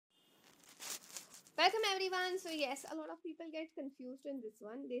Welcome everyone. So yes, a lot of people get confused in this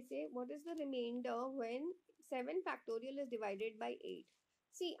one. They say what is the remainder when 7 factorial is divided by 8?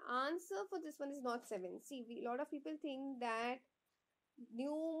 See, answer for this one is not 7. See, a lot of people think that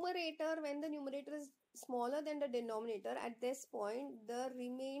numerator, when the numerator is smaller than the denominator, at this point the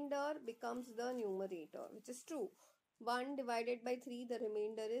remainder becomes the numerator, which is true. 1 divided by 3, the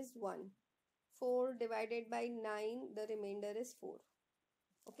remainder is 1. 4 divided by 9, the remainder is 4.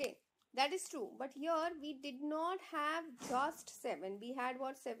 Okay, that is true, but here we did not have just 7. We had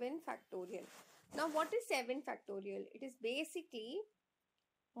what? 7 factorial. Now what is 7 factorial? It is basically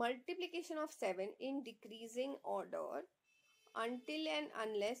multiplication of 7 in decreasing order until and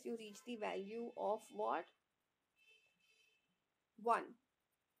unless you reach the value of what? 1.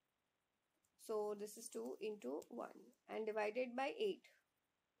 So this is 2 into 1 and divided by 8.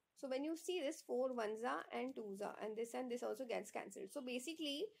 So when you see this, 4 ones are and 2s are, and this also gets cancelled. So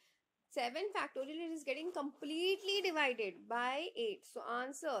basically 7 factorial is getting completely divided by 8. So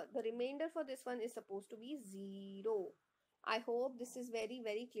answer, the remainder for this one is supposed to be 0. I hope this is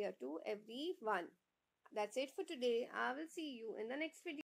very clear to everyone. That's it for today. I will see you in the next video.